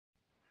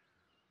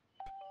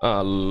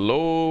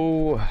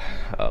Hello,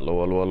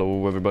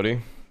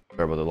 everybody.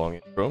 Sorry about the long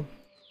intro.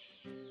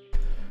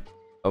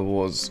 I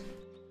was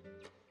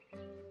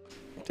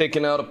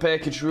taking out a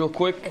package real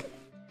quick.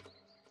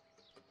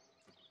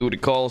 Do the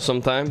call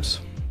sometimes.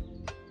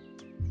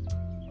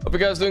 Hope you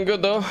guys doing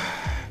good though.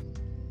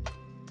 Hope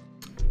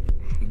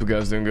you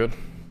guys doing good.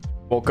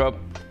 Woke up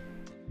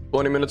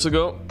 20 minutes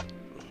ago.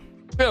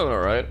 Feeling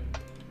alright.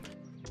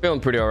 Feeling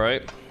pretty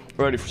alright.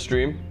 Ready for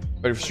stream.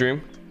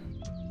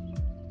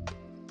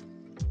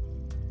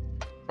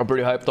 I'm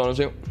pretty hyped,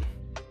 honestly.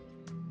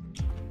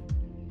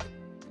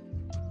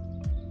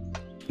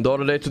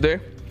 Dota day today.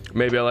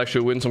 Maybe I'll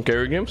actually win some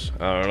carry games.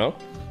 I don't know.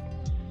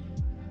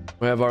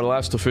 We have our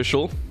last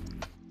official.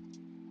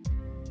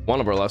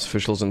 One of our last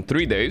officials in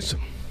 3 days.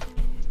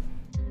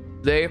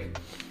 Today,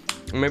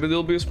 maybe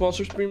there'll be a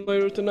sponsor stream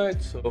later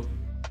tonight. So,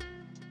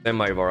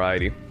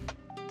 semi-variety.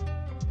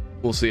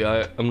 We'll see.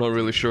 I'm not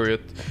really sure yet.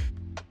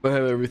 I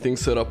have everything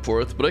set up for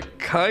it, but I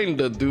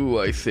kinda do.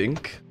 I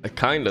think I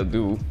kinda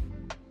do.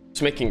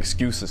 Just making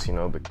excuses, you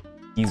know, but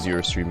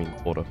easier streaming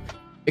Dota.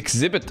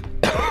 Exhibit.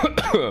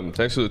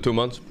 Thanks for the 2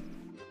 months.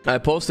 I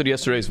posted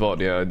yesterday's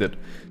VOD. Yeah, I did.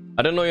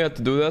 I didn't know you had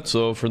to do that.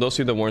 So for those of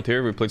you that weren't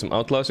here, we played some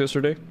Outlast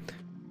yesterday.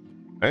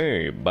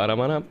 Hey,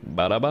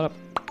 bada.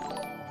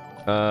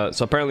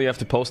 So apparently you have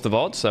to post the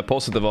VODs. I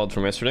posted the VOD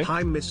from yesterday.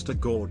 Hi, Mr.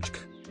 Gorgc.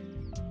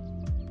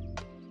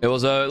 It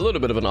was a little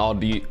bit of an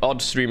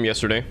odd stream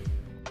yesterday.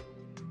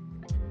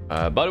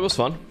 But it was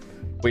fun.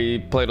 We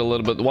played a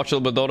little bit, watched a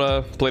little bit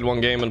Dota, played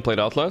one game and played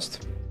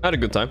Outlast. Had a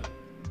good time.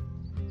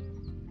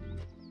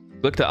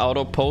 Click the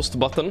auto post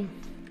button.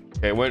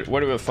 Okay, where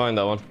do we find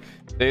that one?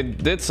 They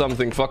did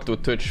something fucked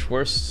with Twitch.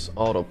 Where's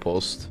auto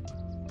post?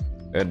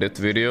 Edit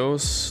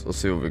videos. Let's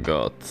see what we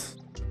got.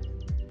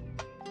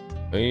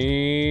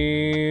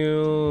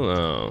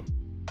 Oh.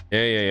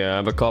 Yeah. I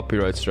have a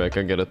copyright strike.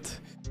 I get it.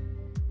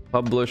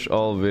 Publish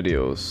all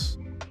videos.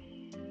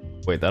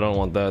 Wait, I don't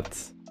want that.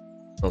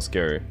 Sounds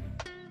scary.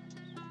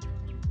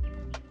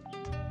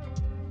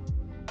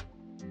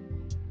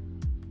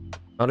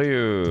 How do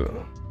you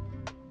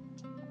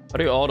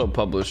auto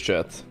publish,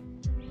 chat?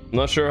 I'm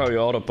not sure how you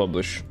auto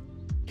publish.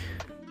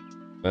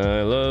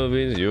 I love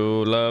is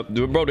you love.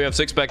 Bro, do you have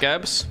 6-pack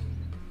abs?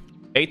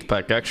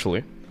 8-pack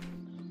actually.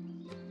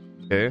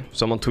 Okay,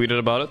 someone tweeted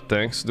about it.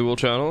 Thanks, Dual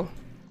Channel.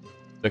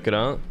 Check it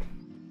out.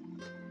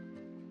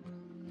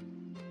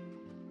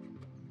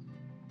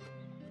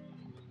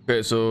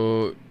 Okay,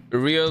 so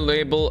real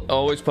label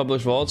always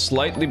publish VOD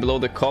slightly below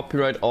the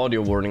copyright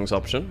audio warnings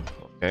option.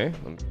 Okay.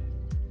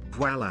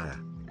 Voila.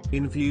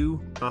 In view,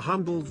 a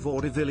humble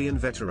vaudevillian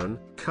veteran,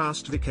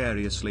 cast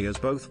vicariously as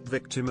both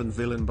victim and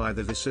villain by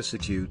the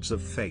vicissitudes of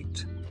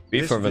fate.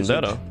 B for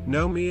Vendetta.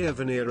 No mere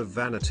veneer of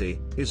vanity,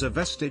 is a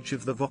vestige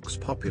of the vox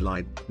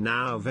populi,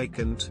 now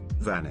vacant,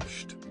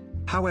 vanished.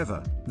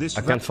 However, this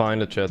I can't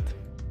find it, chat.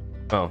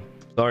 Oh,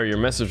 sorry, your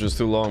message was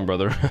too long,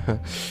 brother.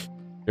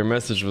 Your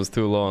message was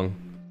too long.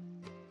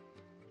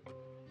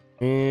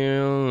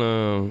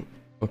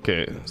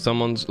 Okay,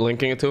 someone's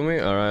linking it to me.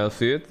 Alright, I'll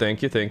see it.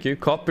 Thank you.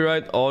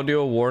 Copyright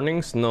audio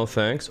warnings, no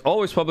thanks.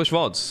 Always publish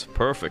VODs.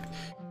 Perfect.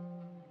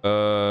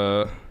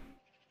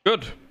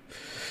 Good.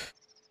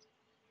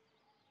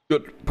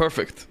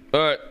 Perfect.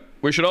 Alright,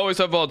 we should always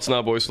have VODs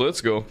now, boys. Let's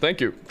go.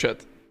 Thank you,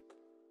 chat.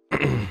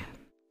 Let's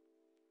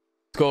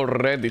go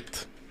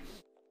Reddit.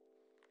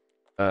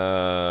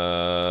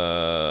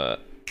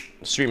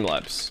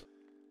 Streamlabs.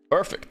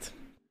 Perfect.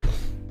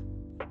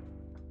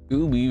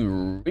 To be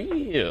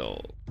real.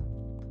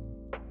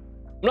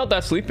 I'm not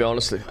that sleepy,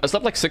 honestly. I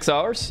slept like 6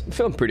 hours. I'm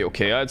feeling pretty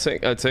okay, I'd say,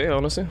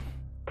 honestly.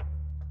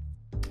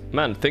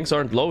 Man, things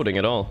aren't loading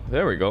at all.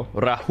 There we go.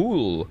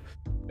 Rahul.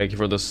 Thank you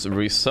for this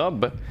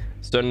resub.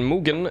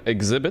 Sternmugen,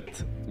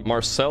 Exhibit.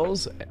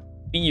 Marcel's,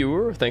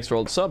 Pure. Thanks for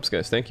all the subs,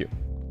 guys. Thank you.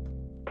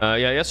 Yeah,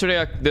 yesterday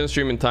I didn't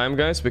stream in time,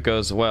 guys,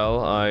 because,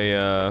 well,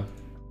 I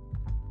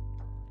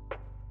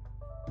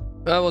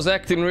was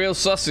acting real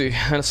sussy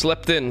and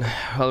slept in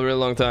a real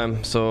long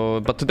time. So,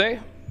 but today,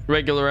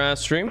 regular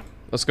ass stream.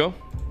 Let's go.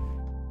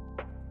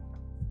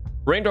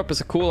 Raindrop is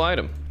a cool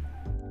item.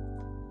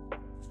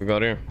 We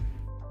got here.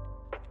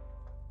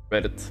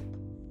 Reddit.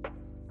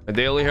 A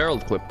Daily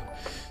Herald clip.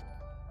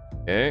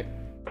 Okay.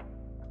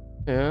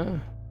 Yeah.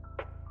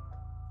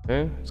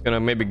 Okay. It's gonna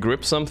maybe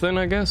grip something,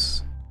 I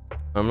guess.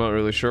 I'm not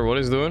really sure what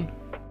he's doing.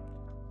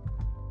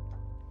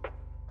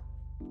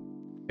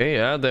 Okay,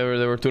 yeah, they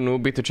were too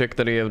newbie to check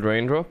that he had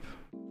raindrop.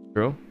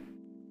 True.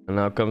 And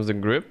now comes the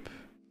grip.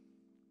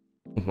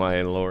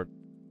 My lord.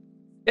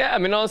 Yeah, I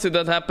mean, honestly,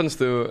 that even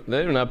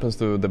happens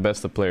to the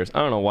best of players. I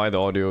don't know why the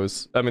audio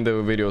is, I mean,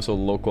 the video is so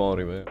low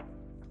quality, but it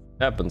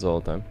happens all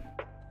the time.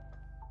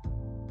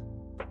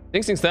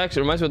 Thinking Stacks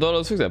reminds me of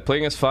Dota 6.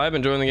 Playing as 5,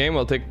 enjoying the game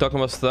while talking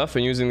about stuff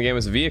and using the game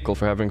as a vehicle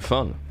for having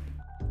fun.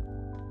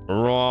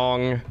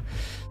 Wrong.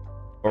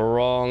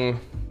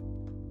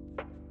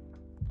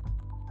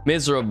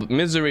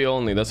 Misery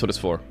only, that's what it's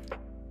for.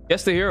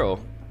 Guess the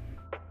hero.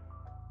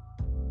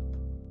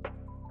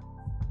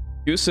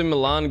 Use in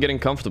Milan getting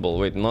comfortable.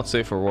 Wait, not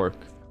safe for work.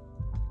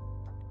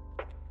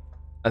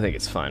 I think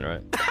it's fine,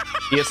 right?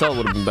 ESL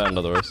would have been banned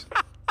otherwise.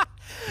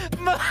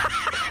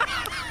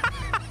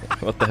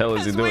 What the hell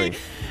is he doing?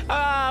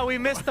 We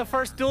missed the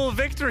first duel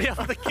victory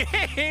of the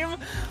game.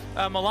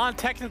 Milan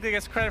technically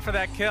gets credit for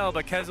that kill,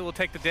 but Keza will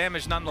take the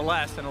damage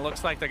nonetheless, and it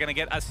looks like they're going to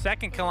get a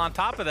second kill on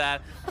top of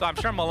that. So I'm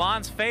sure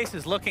Milan's face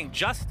is looking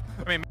just...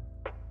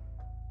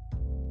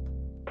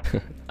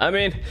 I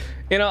mean,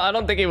 you know, I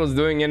don't think he was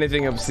doing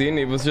anything obscene.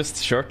 He was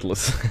just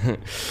shirtless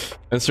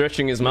and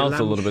stretching his mouth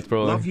a little bit,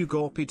 probably. Love you,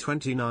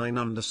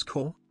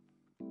 GORPEE29_.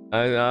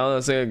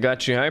 I'll say,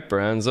 got you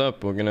hyper. Hands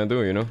up. What can I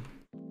do, you know?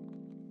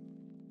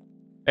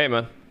 Hey,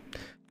 man.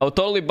 I'll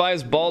totally buy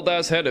his bald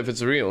ass head if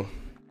it's real.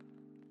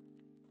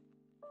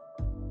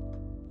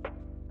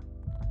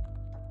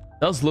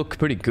 Does look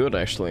pretty good,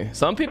 actually.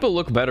 Some people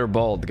look better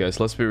bald, guys.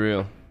 Let's be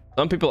real.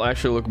 Some people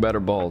actually look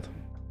better bald.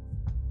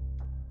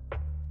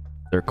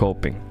 They're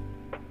coping.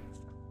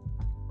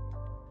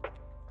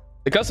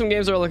 The custom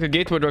games are like a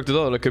gateway drug to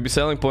Dota that could be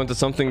selling point to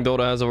something Dota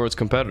has over its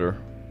competitor.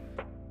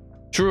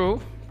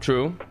 True.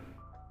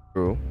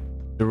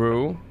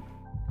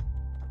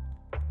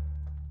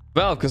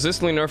 Valve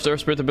consistently nerfs their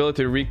spirit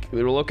ability to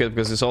relocate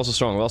because it's also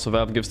strong. Also,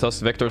 Valve gives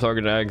Tusk vector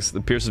targeted eggs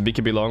that pierces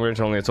BKB long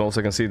range only at 12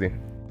 seconds CD.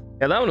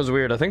 Yeah, that one was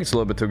weird. I think it's a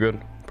little bit too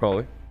good,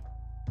 probably.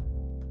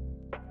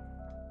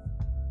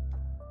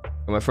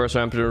 My first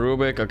ramp to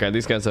Rubik. Okay,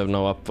 these guys have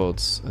no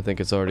upvotes. I think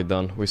it's already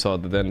done. We saw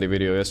the Dendy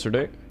video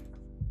yesterday.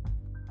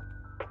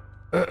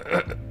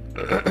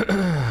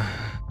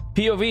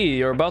 POV,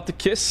 you're about to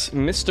kiss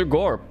Mr.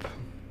 Gorp.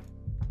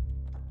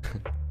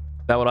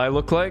 That what I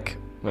look like?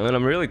 Well, then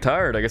I'm really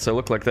tired. I guess I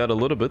look like that a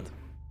little bit.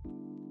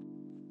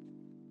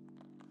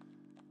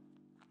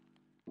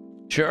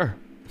 Sure.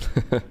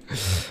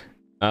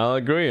 I'll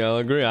agree.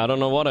 I don't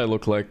know what I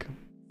look like.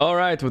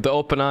 Alright, with the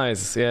open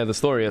eyes. Yeah, the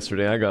story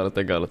yesterday. I got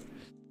it.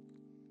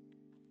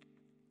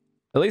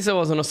 At least I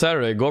was on a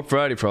Saturday. Gorp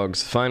variety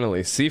frogs.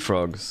 Finally. Sea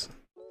frogs.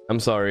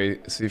 I'm sorry,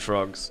 sea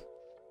frogs.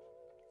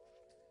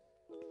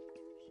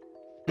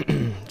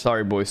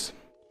 Sorry, boys.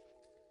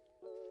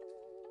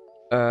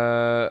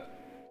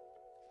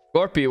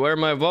 GORPEE, Wer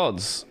Ma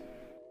Vods?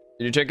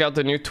 Did you check out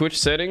the new Twitch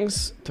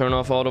settings? Turn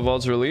off all the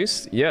VODs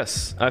released?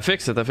 Yes, I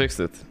fixed it. Our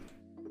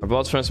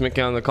VODs friends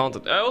making on the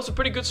content. It was a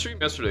pretty good stream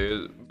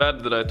yesterday.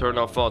 Bad that I turned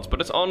off VODs,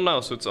 but it's on now,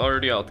 so it's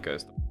already out,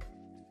 guys.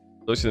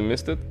 Those who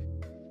missed it.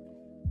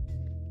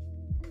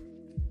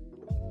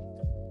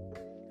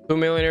 2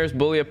 millionaires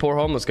bully a poor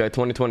homeless guy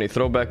 2020.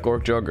 Throwback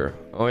Gorgc jogger.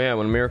 Oh yeah,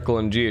 when Miracle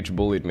and GH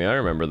bullied me. I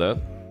remember that.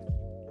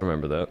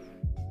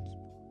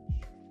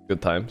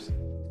 Good times.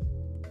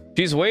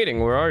 She's waiting.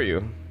 Where are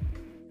you?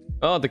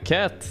 Oh, the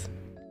cat.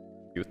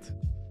 Cute.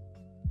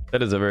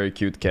 That is a very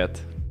cute cat.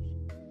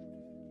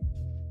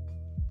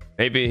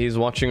 Maybe he's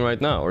watching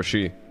right now, or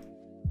she.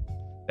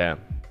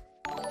 Damn.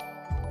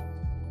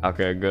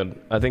 Okay, good.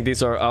 I think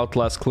these are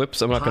Outlast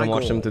clips. I'm not gonna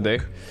watch them today.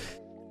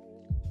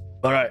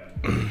 Alright.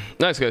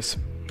 Nice, guys.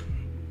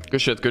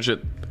 Good shit.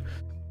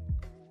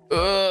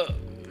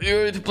 You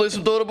ready to play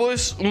some Dota,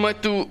 boys? We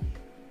might do...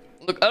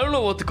 Look, I don't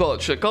know what to call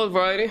it. Should I call it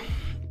variety?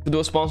 Do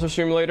a sponsor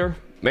stream later?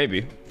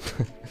 Maybe.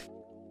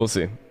 We'll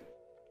see.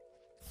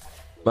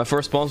 My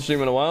first sponsor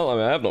stream in a while? I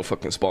mean, I have no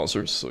fucking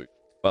sponsors, so it's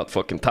about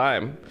fucking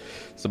time.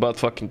 It's about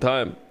fucking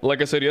time.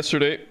 Like I said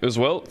yesterday as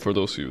well, for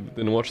those who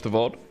didn't watch the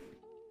VOD.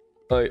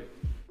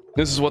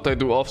 This is what I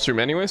do off stream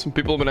anyways.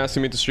 People have been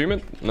asking me to stream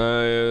it, and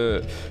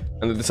I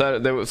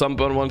decided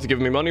someone wanted to give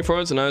me money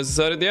for it, and I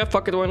decided, yeah,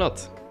 fuck it, why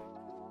not?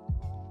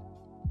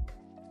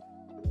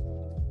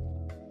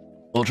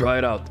 We'll try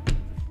it out.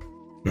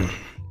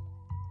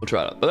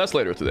 But that's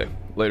later today.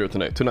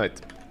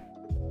 Tonight.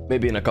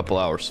 Maybe in a couple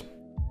hours.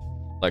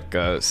 Like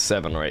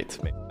 7 or 8.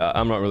 Maybe.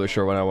 I'm not really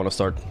sure when I want to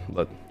start,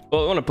 but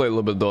well, I want to play a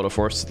little bit of Dota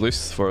first, at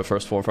least for the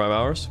first 4 or 5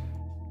 hours,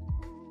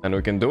 and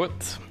we can do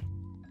it.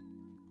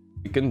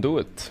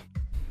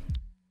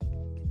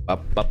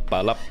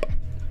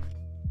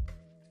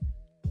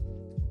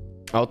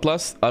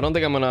 Outlast? I don't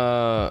think I'm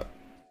gonna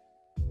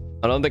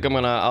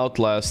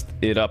outlast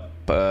it up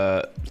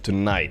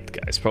tonight,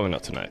 guys. Probably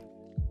not tonight.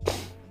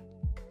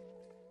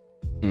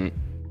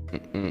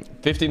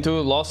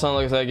 15-2 lost on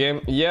like that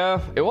game. Yeah,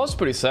 it was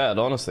pretty sad,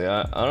 honestly.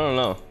 I don't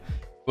know.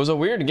 It was a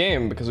weird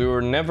game because we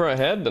were never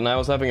ahead, and I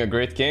was having a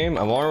great game.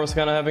 Amar was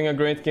kind of having a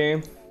great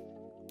game.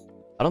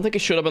 I don't think it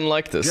should have been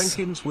like this.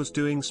 Jenkins was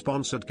doing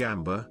sponsored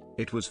Gamba.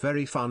 It was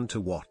very fun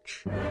to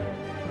watch.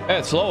 Hey,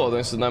 it's slow.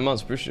 Thanks to 9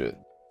 months. Appreciate it.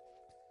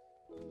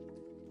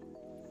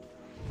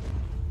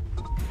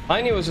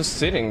 Tiny was just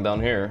sitting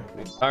down here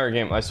the entire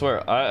game. I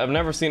swear, I've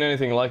never seen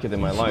anything like it in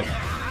my life.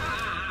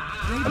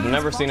 I've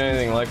never seen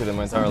anything like it in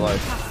my entire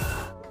life.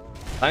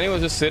 Tiny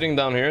was just sitting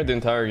down here the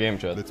entire game,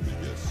 Chad.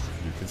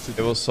 It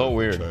was so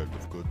weird.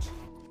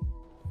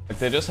 Like,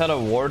 they just had a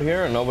ward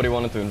here and nobody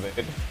wanted to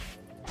invade.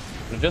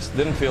 It just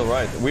didn't feel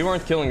right. We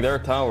weren't killing their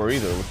tower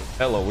either, which is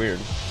hella weird.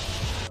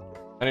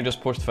 And he just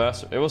pushed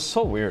faster. It was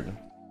so weird.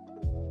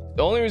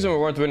 The only reason we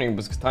weren't winning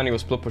was because Tiny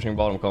was split pushing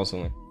bottom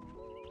constantly.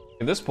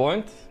 At this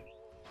point,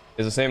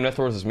 he's the same net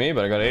worth as me,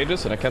 but I got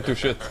Aegis and I can't do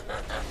shit.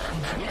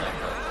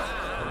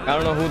 I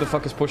don't know who the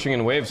fuck is pushing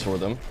in waves for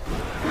them.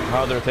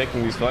 How they're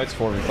taking these fights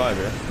 4v5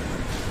 here.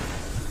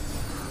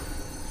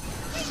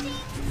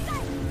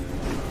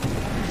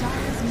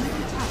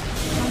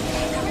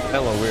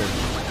 Hello, weird.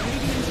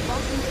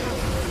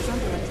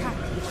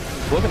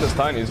 Look at this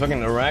Tiny, he's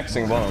fucking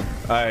harassing bottom.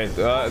 Alright,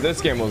 this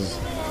game was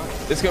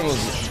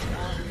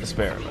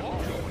despair.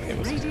 It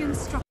was